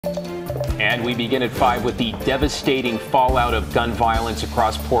And we begin at 5 with the devastating fallout of gun violence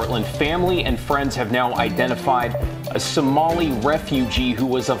across Portland. Family and friends have now identified a Somali refugee who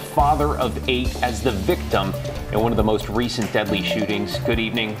was a father of 8 as the victim in one of the most recent deadly shootings. Good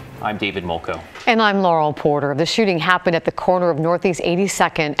evening. I'm David Molko. And I'm Laurel Porter. The shooting happened at the corner of Northeast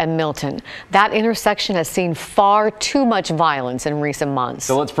 82nd and Milton. That intersection has seen far too much violence in recent months.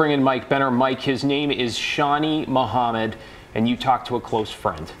 So let's bring in Mike Benner. Mike, his name is Shani Mohammed, and you talked to a close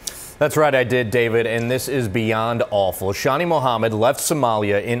friend. That's right, I did, David, and this is beyond awful. Shani Mohammed left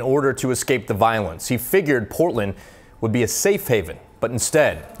Somalia in order to escape the violence. He figured Portland would be a safe haven, but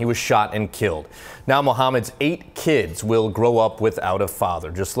instead he was shot and killed. Now Mohammed's 8 kids will grow up without a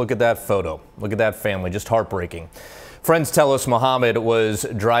father. Just look at that photo. Look at that family, just heartbreaking. Friends tell us Mohammed was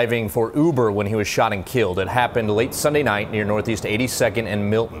driving for Uber when he was shot and killed. It happened late Sunday night near Northeast 82nd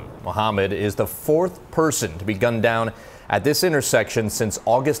and Milton. Mohammed is the 4th person to be gunned down at this intersection since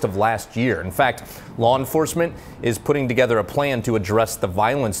August of last year. In fact, law enforcement is putting together a plan to address the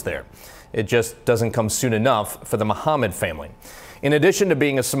violence there. It just doesn't come soon enough for the Mohammed family. In addition to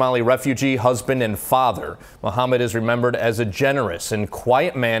being a Somali refugee, husband and father, Mohammed is remembered as a generous and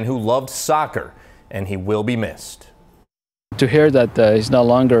quiet man who loved soccer, and he will be missed. To hear that he's no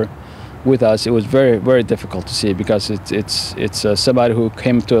longer with us, it was very, very difficult to see, because it's somebody who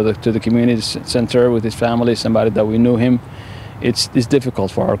came to the community center with his family, somebody that we knew him. It's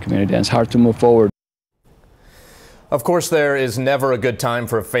difficult for our community, and it's hard to move forward. Of course, there is never a good time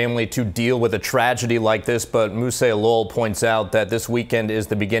for a family to deal with a tragedy like this, but Muse Lowell points out that this weekend is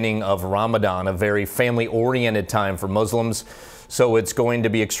the beginning of Ramadan, a very family-oriented time for Muslims, so it's going to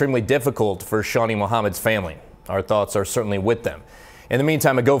be extremely difficult for Shani Mohammed's family. Our thoughts are certainly with them. In the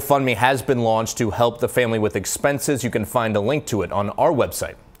meantime, a GoFundMe has been launched to help the family with expenses. You can find a link to it on our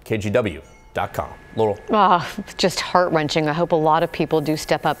website, KGW.com. Laurel. Just heart-wrenching. I hope a lot of people do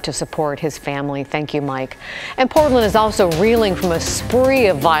step up to support his family. Thank you, Mike. And Portland is also reeling from a spree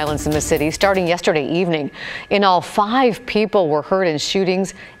of violence in the city starting yesterday evening. In all, 5 people were hurt in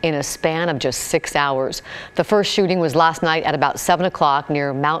shootings in a span of just 6 hours. The first shooting was last night at about 7 o'clock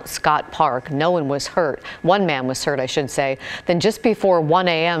near Mount Scott Park. No one was hurt. One man was hurt, I should say. Then just before 1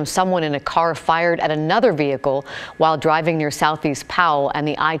 a.m., someone in a car fired at another vehicle while driving near Southeast Powell and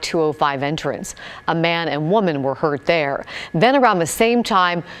the I-205 entrance. A man and woman were hurt there. Then around the same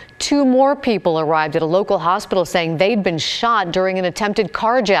time, 2 more people arrived at a local hospital saying they'd been shot during an attempted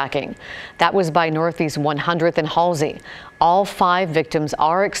carjacking. That was by Northeast 100th and Halsey. All 5 victims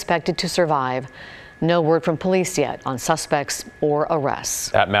are expected to survive. No word from police yet on suspects or arrests.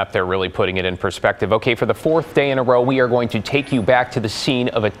 That map there really putting it in perspective. Okay, for the 4th day in a row, we are going to take you back to the scene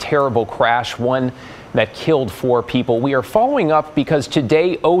of a terrible crash, one that killed 4 people. We are following up because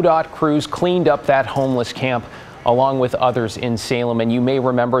today ODOT crews cleaned up that homeless camp along with others in Salem. And you may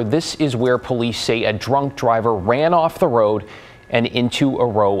remember this is where police say a drunk driver ran off the road and into a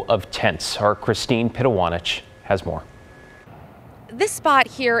row of tents. Our Christine Pitawanich has more. This spot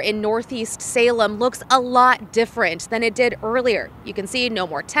here in Northeast Salem looks a lot different than it did earlier. You can see no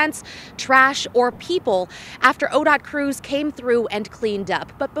more tents, trash, or people after ODOT crews came through and cleaned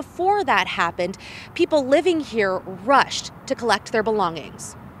up. But before that happened, people living here rushed to collect their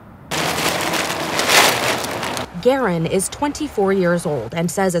belongings. Garen is 24 years old and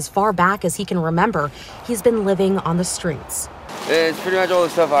says as far back as he can remember, he's been living on the streets. It's pretty much all the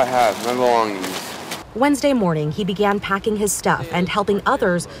stuff I have, my belongings. Wednesday morning, he began packing his stuff and helping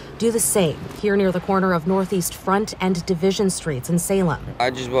others do the same here near the corner of Northeast Front and Division Streets in Salem.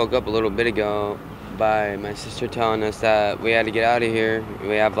 I just woke up a little bit ago by my sister telling us that we had to get out of here.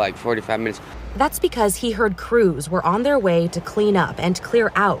 We have like 45 minutes. That's because he heard crews were on their way to clean up and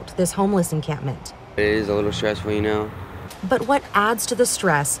clear out this homeless encampment. It is a little stressful, you know. But what adds to the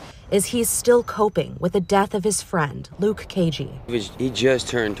stress is he's still coping with the death of his friend, Luke KG. He just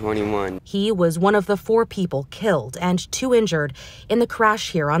turned 21. He was one of the 4 people killed and 2 injured in the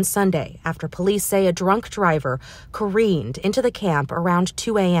crash here on Sunday after police say a drunk driver careened into the camp around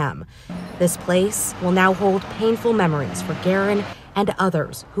 2 a.m. This place will now hold painful memories for Garen and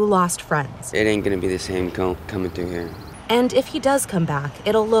others who lost friends. It ain't gonna be the same coming through here. And if he does come back,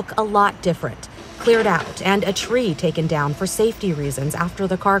 it'll look a lot different. Cleared out and a tree taken down for safety reasons after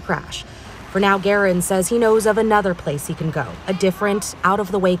the car crash. For now, Garen says he knows of another place he can go, a different,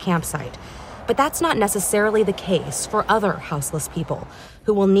 out-of-the-way campsite. But that's not necessarily the case for other houseless people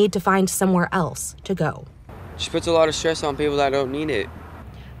who will need to find somewhere else to go. Just puts a lot of stress on people that don't need it.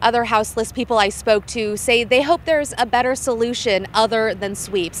 Other houseless people I spoke to say they hope there's a better solution other than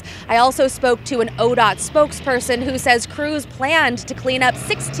sweeps. I also spoke to an ODOT spokesperson who says crews planned to clean up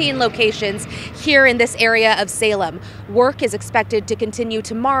 16 locations here in this area of Salem. Work is expected to continue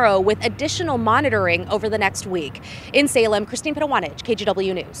tomorrow with additional monitoring over the next week. In Salem, Christine Pitawanich,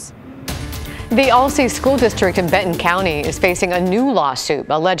 KGW News. The Alsea School District in Benton County is facing a new lawsuit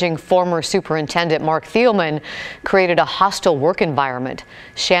alleging former Superintendent Mark Thielman created a hostile work environment.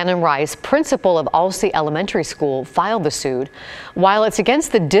 Shannon Rice, principal of Alsea Elementary School, filed the suit. While it's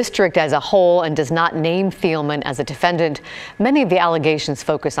against the district as a whole and does not name Thielman as a defendant, many of the allegations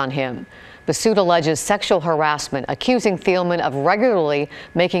focus on him. The suit alleges sexual harassment, accusing Thielman of regularly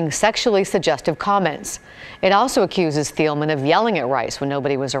making sexually suggestive comments. It also accuses Thielman of yelling at Rice when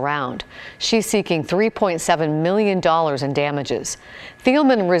nobody was around. She's seeking $3.7 million in damages.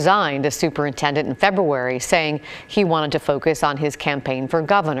 Thielman resigned as superintendent in February, saying he wanted to focus on his campaign for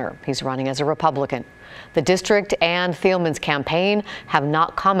governor. He's running as a Republican. The district and Thielman's campaign have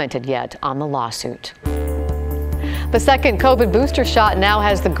not commented yet on the lawsuit. The second COVID booster shot now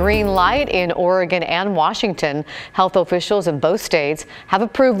has the green light in Oregon and Washington. Health officials in both states have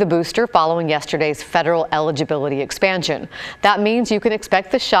approved the booster following yesterday's federal eligibility expansion. That means you can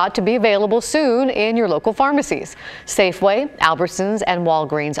expect the shot to be available soon in your local pharmacies. Safeway, Albertsons, and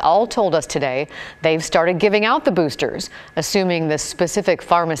Walgreens all told us today they've started giving out the boosters, assuming the specific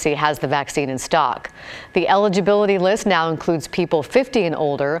pharmacy has the vaccine in stock. The eligibility list now includes people 50 and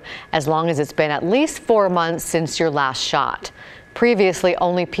older, as long as it's been at least 4 months since your last shot. Previously,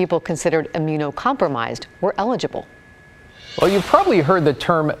 only people considered immunocompromised were eligible. Well, you've probably heard the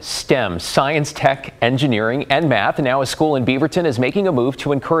term STEM, science, tech, engineering, and math. Now a school in Beaverton is making a move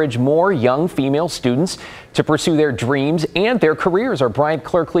to encourage more young female students to pursue their dreams and their careers. Our Bryant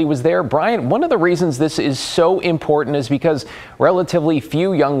Clerkley was there. Bryant, one of the reasons this is so important is because relatively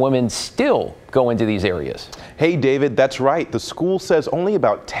few young women still go into these areas. Hey, David, that's right. The school says only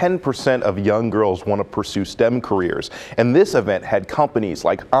about 10% of young girls want to pursue STEM careers. And this event had companies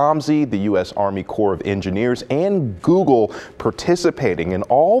like OMSI, the U.S. Army Corps of Engineers, and Google participating. And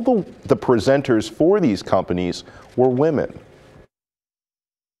all the presenters for these companies were women.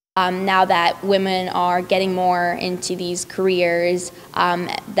 Now that women are getting more into these careers,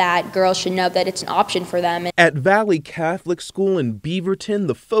 that girls should know that it's an option for them. At Valley Catholic School in Beaverton,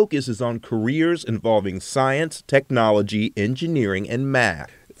 the focus is on careers involving science, technology, engineering, and math.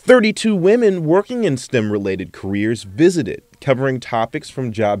 32 women working in STEM-related careers visited, covering topics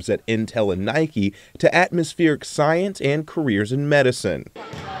from jobs at Intel and Nike to atmospheric science and careers in medicine.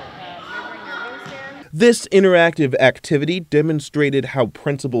 This interactive activity demonstrated how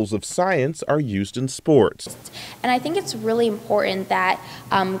principles of science are used in sports. And I think it's really important that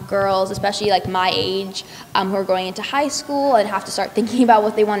girls, especially like my age, who are going into high school and have to start thinking about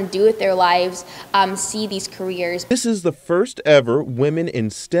what they want to do with their lives, see these careers. This is the first ever Women in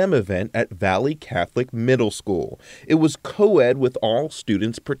STEM event at Valley Catholic Middle School. It was co-ed with all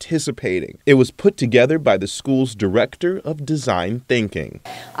students participating. It was put together by the school's Director of Design Thinking.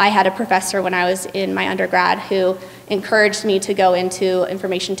 I had a professor when I was in my undergrad who encouraged me to go into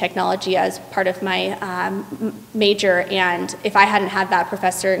information technology as part of my major, and if I hadn't had that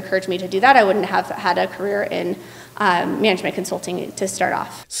professor encourage me to do that, I wouldn't have had a career in management consulting to start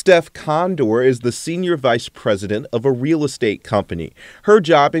off. Steph Condor is the Senior Vice President of a real estate company. Her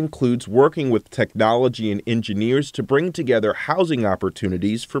job includes working with technology and engineers to bring together housing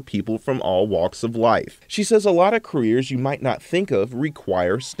opportunities for people from all walks of life. She says a lot of careers you might not think of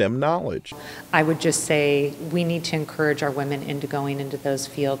require STEM knowledge. I would just say we need to encourage our women into going into those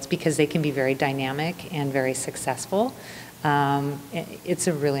fields because they can be very dynamic and very successful. It's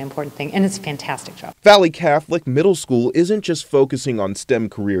a really important thing, and it's a fantastic job. Valley Catholic Middle School isn't just focusing on STEM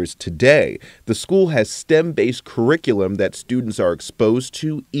careers today. The school has STEM-based curriculum that students are exposed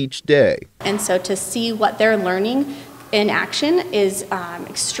to each day. And so to see what they're learning in action is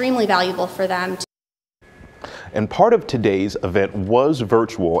extremely valuable for them. And part of today's event was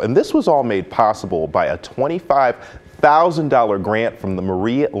virtual, and this was all made possible by a $25,000 grant from the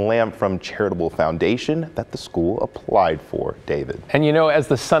Marie Lamfrom Charitable Foundation that the school applied for. David. And you know, as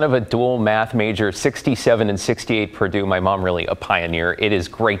the son of a dual math major, 67 and 68 Purdue, my mom really a pioneer. It is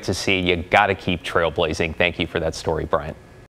great to see. You got to keep trailblazing. Thank you for that story, Bryant.